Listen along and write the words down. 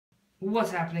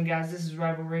What's happening, guys? This is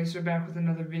Rival Racer back with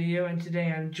another video, and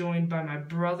today I'm joined by my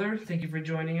brother. Thank you for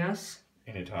joining us.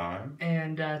 Anytime.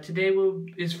 And today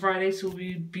is Friday, so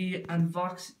we'll be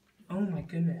unboxing. Oh my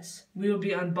goodness! We will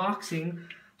be unboxing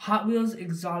Hot Wheels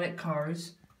exotic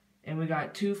cars, and we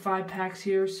got 2 5-packs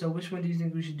here. So which one do you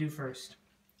think we should do first?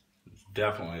 It's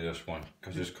definitely this one,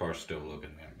 because this car's still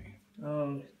looking at me.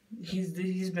 Oh,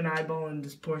 he's been eyeballing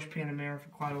this Porsche Panamera for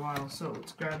quite a while. So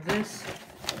let's grab this.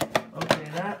 Open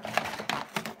it up.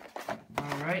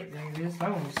 Alright, there it is.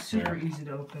 That one was super easy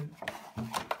to open.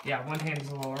 Yeah, one hand is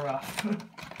a little rough.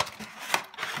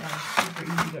 Super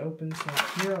easy to open. So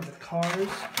here are the cars.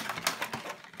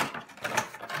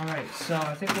 Alright, so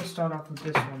I think we'll start off with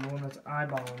this one, the one that's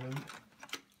eyeballing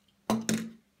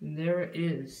them. And there it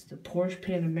is, the Porsche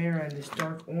Panamera in this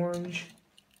dark orange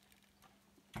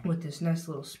with this nice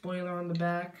little spoiler on the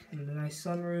back and the nice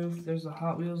sunroof. There's the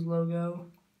Hot Wheels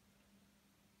logo.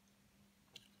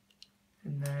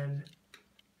 And then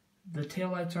the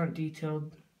taillights aren't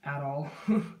detailed at all.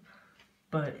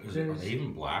 But are they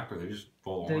even black or are they just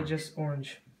full orange? They're just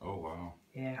orange. Oh, wow.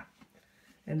 Yeah.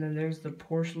 And then there's the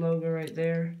Porsche logo right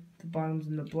there. The bottom's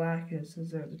in the black and it says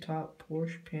there at the top,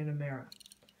 Porsche Panamera.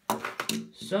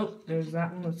 So, there's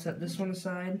that one. Let's set this one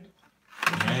aside.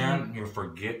 Man, you're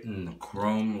forgetting the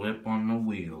chrome lip on the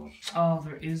wheels. Oh,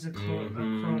 there is a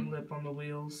chrome lip on the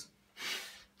wheels.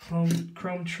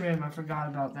 Chrome trim, I forgot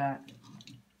about that.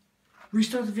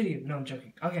 Restart the video. No, I'm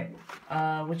joking. Okay,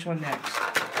 which one next?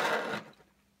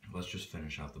 Let's just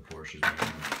finish out the Porsches.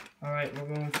 Alright,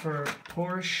 we're going for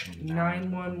Porsche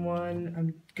 911.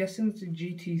 I'm guessing it's a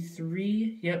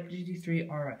GT3. Yep, GT3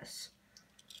 RS.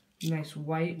 Nice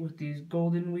white with these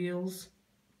golden wheels.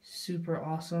 Super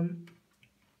awesome.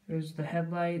 There's the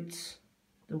headlights.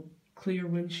 The clear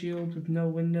windshield with no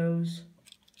windows.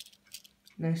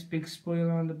 Nice big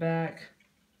spoiler on the back.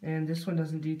 And this one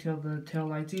doesn't detail the tail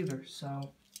lights either,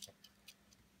 so.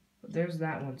 But there's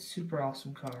that one. Super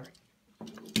awesome car.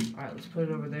 Alright, let's put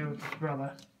it over there with his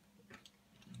brother.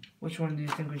 Which one do you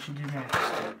think we should do next?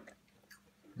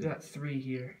 We got 3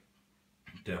 here.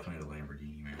 Definitely the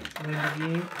Lamborghini, man.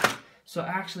 Lamborghini. So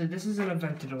actually, this is an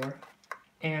Aventador.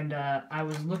 And I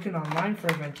was looking online for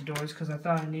Aventadors because I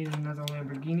thought I needed another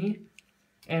Lamborghini.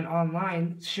 And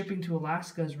online, shipping to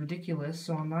Alaska is ridiculous.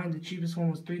 So online, the cheapest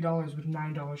one was $3 with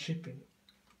 $9 shipping.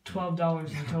 $12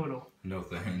 in total. No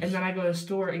thanks. And then I go to the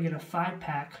store and get a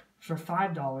 5-pack for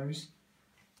 $5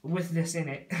 with this in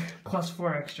it, plus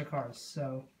 4 extra cars.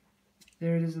 So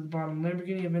there it is at the bottom.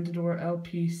 Lamborghini Aventador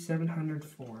LP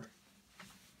 704.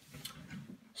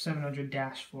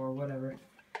 700-4, whatever.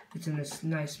 It's in this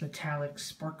nice metallic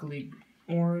sparkly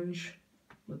orange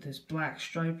with this black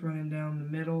stripe running down the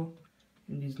middle.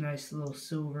 And these nice little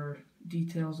silver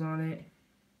details on it.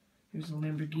 There's the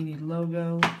Lamborghini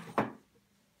logo.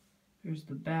 There's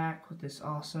the back with this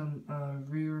awesome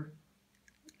rear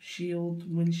shield,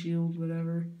 windshield,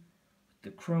 whatever. With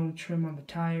the chrome trim on the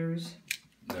tires.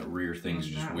 That rear thing's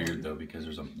just weird though because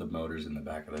there's the motors in the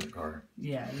back of that car.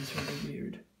 Yeah, it's really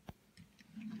weird.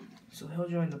 So he'll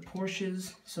join the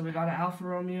Porsches. So we got an Alfa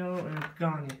Romeo and a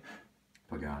Pagani.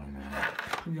 Pagani, man.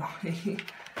 Pagani.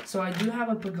 So I do have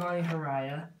a Pagani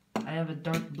Huayra. I have a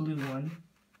dark blue one.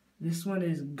 This one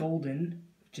is golden,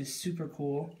 which is super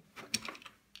cool.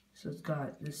 So it's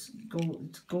got this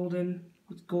it's golden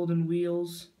with golden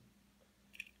wheels.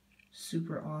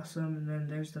 Super awesome. And then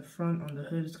there's the front on the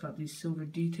hood. It's got these silver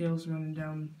details running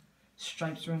down,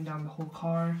 stripes running down the whole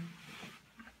car.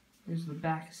 There's the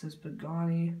back. It says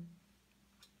Pagani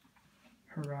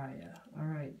Huayra.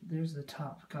 Alright, there's the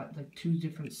top. Got like 2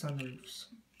 different sunroofs.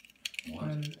 What?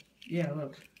 And yeah,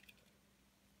 look.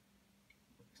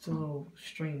 It's a little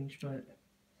strange, but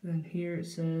then here it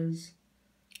says,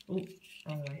 oh,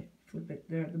 wrong way. Flip it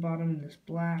there at the bottom in this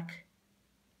black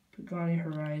Pagani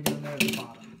Huayra down there at the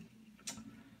bottom.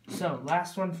 So,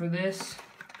 last one for this.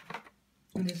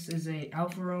 This is a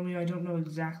Alfa Romeo. I don't know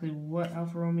exactly what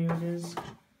Alfa Romeo it is.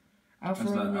 That's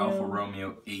the Alfa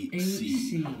Romeo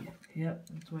 8C. Yep,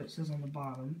 that's what it says on the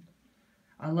bottom.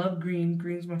 I love green.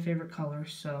 Green's my favorite color,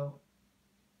 so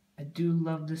I do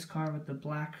love this car with the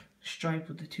black stripe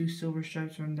with the 2 silver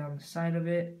stripes running down the side of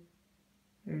it.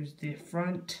 There's the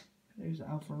front. There's the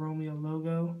Alfa Romeo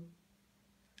logo.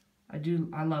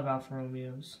 I love Alfa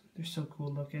Romeos. They're so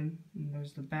cool looking. And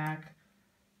there's the back.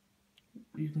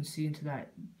 You can see into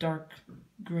that dark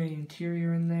gray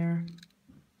interior in there.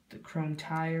 The chrome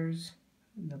tires.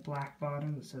 And the black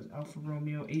bottom that says Alfa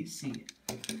Romeo 8C.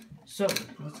 So,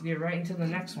 let's get right into the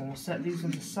next one. We'll set these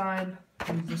on the side.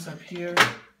 Move this up here.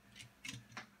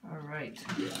 Alright.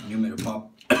 You made a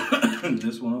pop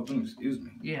this one open? Excuse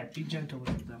me. Yeah, be gentle with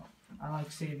it though. I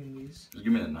like saving these. Just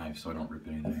give me the knife so I don't rip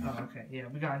anything. Oh, okay. Yeah,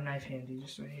 we got a knife handy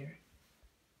just right here.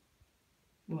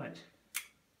 What?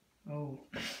 Oh,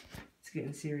 it's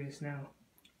getting serious now.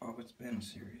 Oh, it's been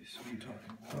serious. What are you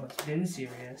talking about? Oh, it's been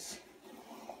serious.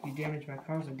 You damage my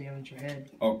cars, I damage your head.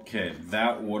 Okay,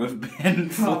 that would have been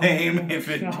flame if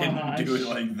it didn't do it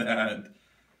like that.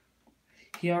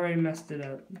 He already messed it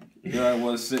up. Here I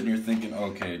was sitting here thinking,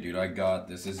 okay, dude, I got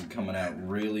this. This is coming out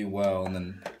really well, and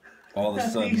then all of a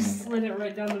sudden... You slid it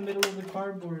right down the middle of the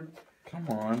cardboard. Come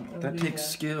on, that takes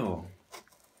skill.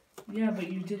 Yeah,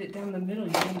 but you did it down the middle.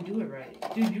 You didn't do it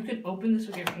right. Dude, you could open this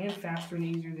with your hand faster and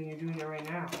easier than you're doing it right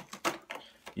now.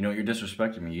 You know, you're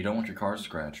disrespecting me. You don't want your car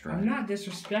scratched, right? I'm not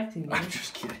disrespecting you. I'm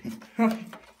just kidding.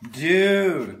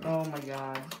 Dude! Oh my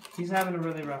god. He's having a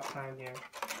really rough time here.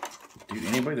 Dude,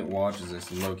 anybody that watches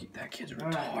this, Loki, that kid's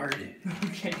retarded.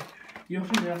 Okay. You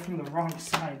opened it up from the wrong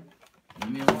side.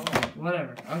 Leave me alone.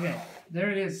 Whatever. Okay. There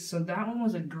it is. So that one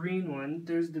was a green one.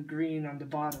 There's the green on the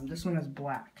bottom. This one has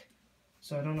black.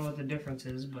 So I don't know what the difference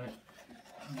is, but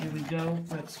here we go.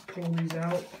 Let's pull these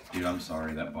out. Dude, I'm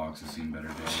sorry. That box has seen better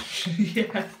days.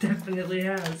 Yeah, it definitely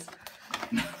has.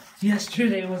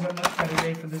 Yesterday was a much better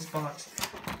day for this box.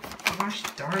 Gosh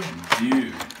darn it.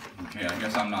 Dude. Okay, I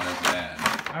guess I'm not as bad.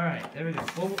 Alright, there we go.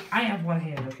 Well, I have one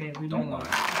hand, okay? Don't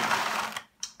lie.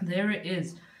 There it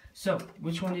is. So,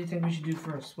 which one do you think we should do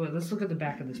first? Wait, let's look at the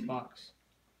back of this box.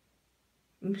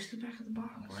 Let me see the back of the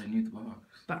box. Why do you need the box?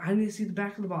 But I need to see the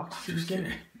back of the box. See Just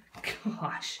kidding.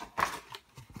 Gosh.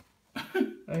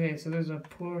 Okay, so there's a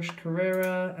Porsche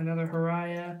Carrera, another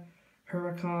Huracan,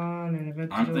 and Aventador.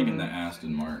 I'm thinking the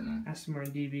Aston Martin. Aston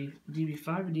Martin DB5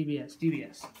 or DBS?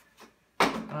 DBS.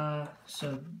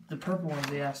 So the purple one's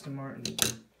the Aston Martin.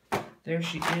 There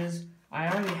she is. I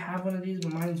already have one of these,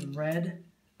 but mine's red.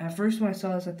 At first when I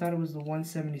saw this, I thought it was the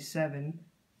 177,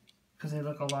 because they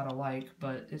look a lot alike,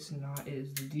 but it's not. It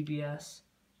is the DBS.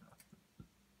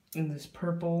 In this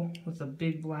purple with a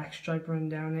big black stripe running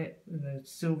down it, and the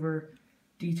silver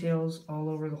details all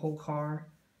over the whole car.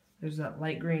 There's that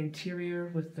light gray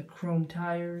interior with the chrome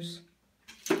tires,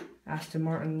 Aston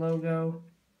Martin logo.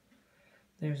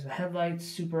 There's the headlights,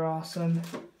 super awesome.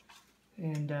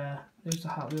 And there's the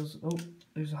Hot Wheels. Oh,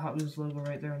 there's a Hot Wheels logo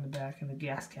right there on the back and the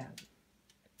gas cap.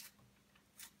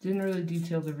 Didn't really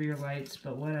detail the rear lights,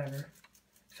 but whatever.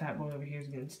 Fat boy over here is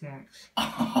getting snacks.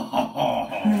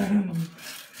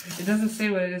 It doesn't say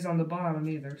what it is on the bottom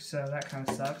either, so that kind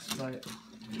of sucks. But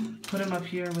put them up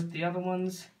here with the other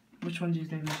ones. Which one do you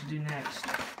think we should do next?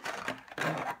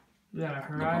 We got a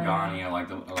Huracan. The Pagani, I like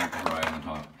the Huracan on the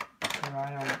top.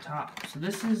 Huracan on the top. So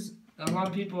this is, a lot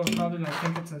of people are probably going to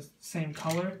think it's the same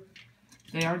color.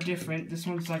 They are different. This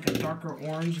one's like a darker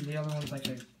orange, and the other one's like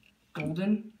a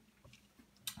golden.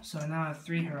 So now I have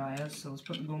 3 Huracans, so let's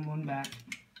put the golden one back.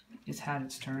 It's had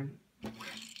its turn.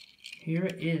 Here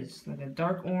it is, like a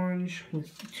dark orange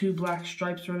with 2 black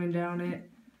stripes running down it.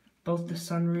 Both the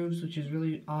sunroofs, which is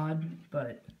really odd,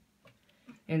 but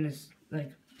and this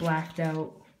like blacked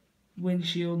out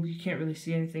windshield. You can't really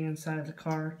see anything inside of the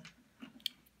car.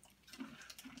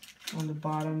 On the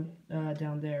bottom,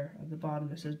 down there at the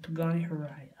bottom, it says Pagani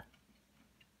Huracan.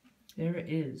 There it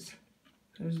is.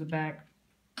 There's the back.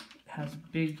 It has a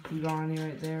big Pagani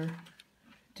right there.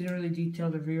 Didn't really detail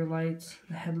the rear lights,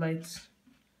 the headlights.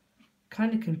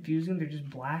 Kind of confusing. They're just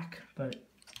black, but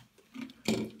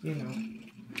you know.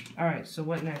 Alright, so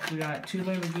what next? We got 2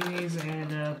 Lamborghinis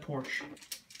and a Porsche.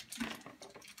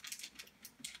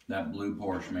 That blue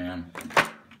Porsche, man.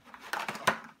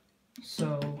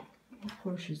 So, what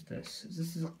Porsche is this?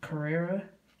 This is a Carrera?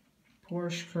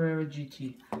 Porsche Carrera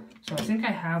GT. So I think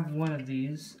I have one of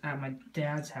these at my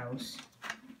dad's house.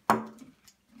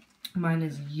 Mine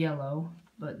is yellow,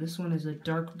 but this one is a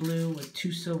dark blue with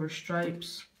 2 silver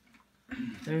stripes.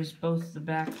 There's both the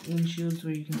back windshields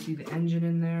where you can see the engine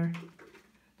in there.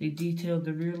 They detailed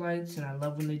the rear lights, and I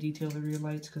love when they detail the rear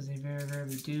lights because they very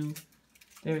rarely do.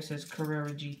 There it says Carrera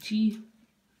GT.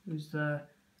 There's the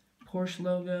Porsche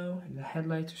logo, and the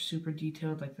headlights are super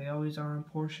detailed like they always are on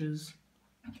Porsches.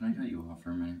 Can I cut you off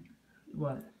for a minute?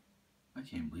 What? I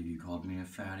can't believe you called me a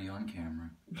fatty on camera.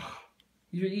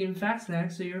 You're eating fat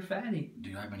snacks, so you're a fatty.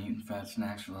 Dude, I've been eating fat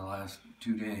snacks for the last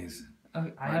 2 days. I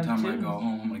By have the time too. I go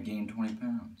home, I'm going to gain 20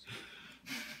 pounds.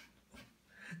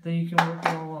 Then you can work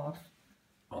it all off.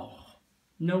 Oh.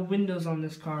 No windows on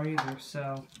this car either,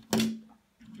 so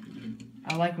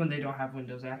I like when they don't have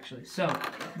windows actually. So,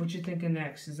 what you thinking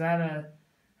next? Is that a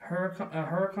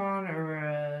Huracan or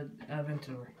a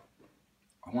Aventador?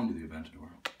 I want to do the Aventador.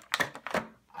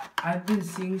 I've been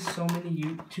seeing so many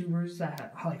YouTubers that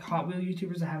have, like Hot Wheel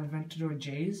YouTubers that have Aventador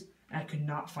J's, and I could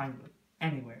not find one.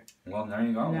 anywhere. Well, now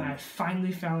you got And then one. I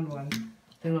finally found one.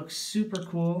 They look super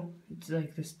cool. It's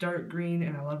like this dark green,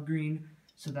 and I love green,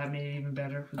 so that made it even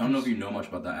better. I don't know if you know much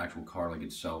about that actual car like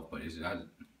itself, but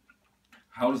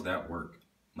how does that work?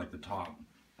 Like the top?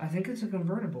 I think it's a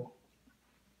convertible.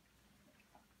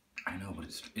 I know, but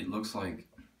it looks like,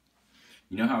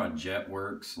 you know how a jet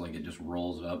works? Like it just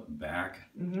rolls up back.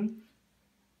 Mm-hmm.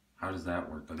 How does that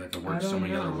work? Like that could work I so don't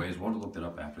many other know. ways. We'll have to look it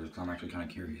up after this because I'm actually kind of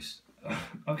curious.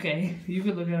 Okay, you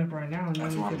could look it up right now, and then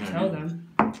That's you what could I'm tell gonna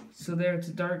them. So there, it's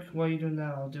dark. While you're doing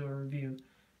that, I'll do a review.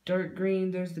 Dark green,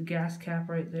 there's the gas cap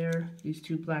right there. These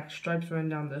two black stripes running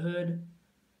down the hood.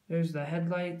 There's the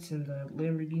headlights and the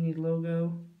Lamborghini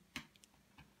logo.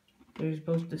 There's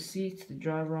both the seats, the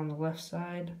driver on the left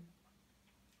side,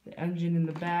 the engine in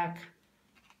the back.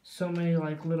 So many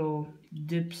like little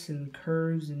dips and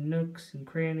curves and nooks and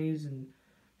crannies, and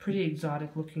pretty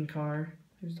exotic looking car.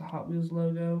 There's the Hot Wheels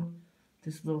logo.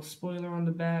 This little spoiler on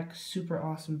the back, super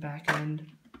awesome back end,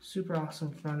 super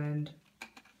awesome front end.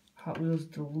 Hot Wheels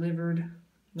delivered.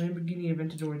 Lamborghini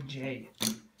Aventador J.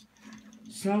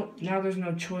 So now there's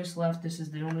no choice left. This is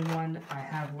the only one I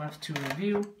have left to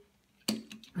review.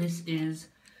 This is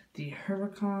the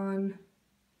Huracan,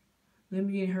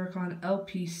 Lamborghini Huracan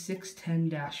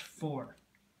LP610-4.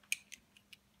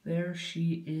 There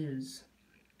she is.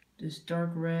 This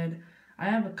dark red. I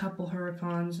have a couple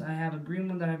Huracans. I have a green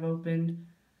one that I've opened,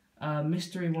 a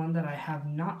mystery one that I have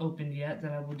not opened yet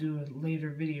that I will do a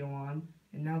later video on,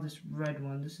 and now this red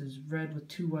one. This is red with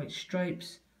 2 white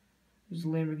stripes. There's the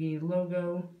Lamborghini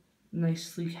logo,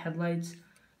 nice sleek headlights.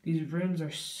 These rims are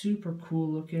super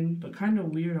cool looking, but kind of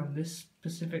weird on this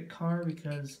specific car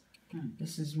because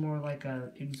this is more like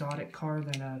a exotic car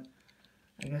than a,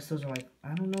 I guess those are like,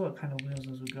 I don't know what kind of wheels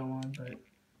those would go on, but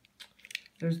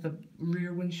there's the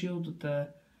rear windshield with the,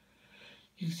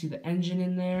 you can see the engine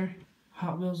in there,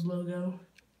 Hot Wheels logo.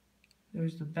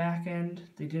 There's the back end.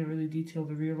 They didn't really detail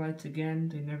the rear lights again.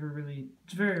 They never really,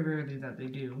 it's very rarely that they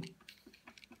do.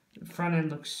 The front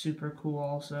end looks super cool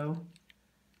also.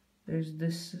 There's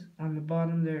this on the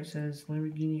bottom there, it says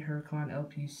Lamborghini Huracan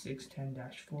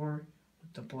LP610-4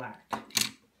 with the black.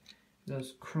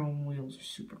 Those chrome wheels are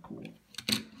super cool.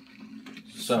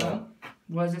 So,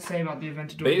 What does it say about the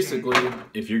Aventador? basically,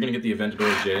 if you're going to get the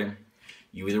Aventador J,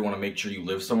 you either want to make sure you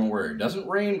live somewhere where it doesn't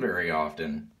rain very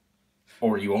often,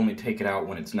 or you only take it out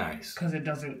when it's nice. Because it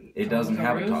doesn't. It come doesn't with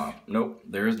have a roof? top. Nope,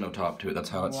 there is no top to it. That's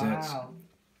how it sits. Wow,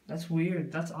 that's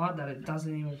weird. That's odd that it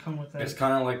doesn't even come with a. It's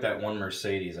kind of like that one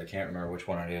Mercedes. I can't remember which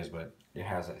one it is, but it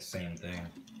has that same thing.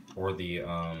 Or the,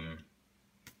 what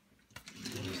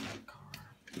is that car?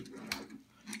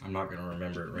 I'm not going to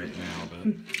remember it right now,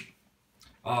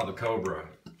 but... the Cobra.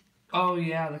 Oh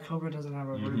yeah, the Cobra doesn't have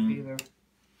a roof either.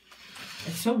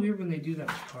 It's so weird when they do that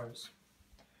with cars.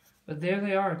 But there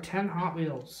they are, 10 Hot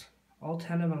Wheels. All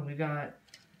 10 of them. We got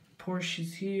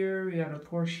Porsches here, we got a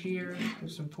Porsche here,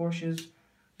 there's some Porsches.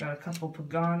 Got a couple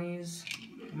Paganis.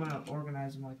 I'm gonna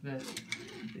organize them like this.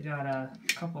 We got a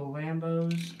couple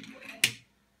Lambos,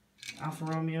 Alfa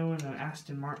Romeo, and an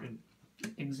Aston Martin.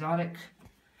 Exotic.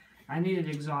 I needed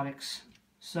exotics.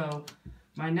 So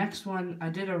my next one, I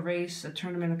did a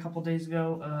tournament a couple days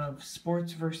ago of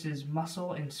sports versus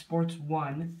muscle in Sports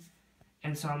 1.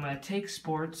 And so I'm going to take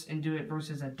sports and do it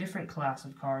versus a different class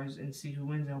of cars and see who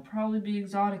wins. It'll probably be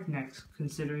exotic next,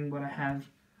 considering what I have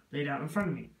laid out in front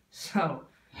of me. So,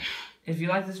 if you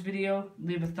like this video,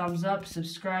 leave a thumbs up,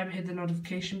 subscribe, hit the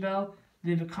notification bell,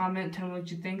 leave a comment, tell me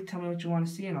what you think, tell me what you want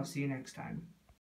to see, and I'll see you next time.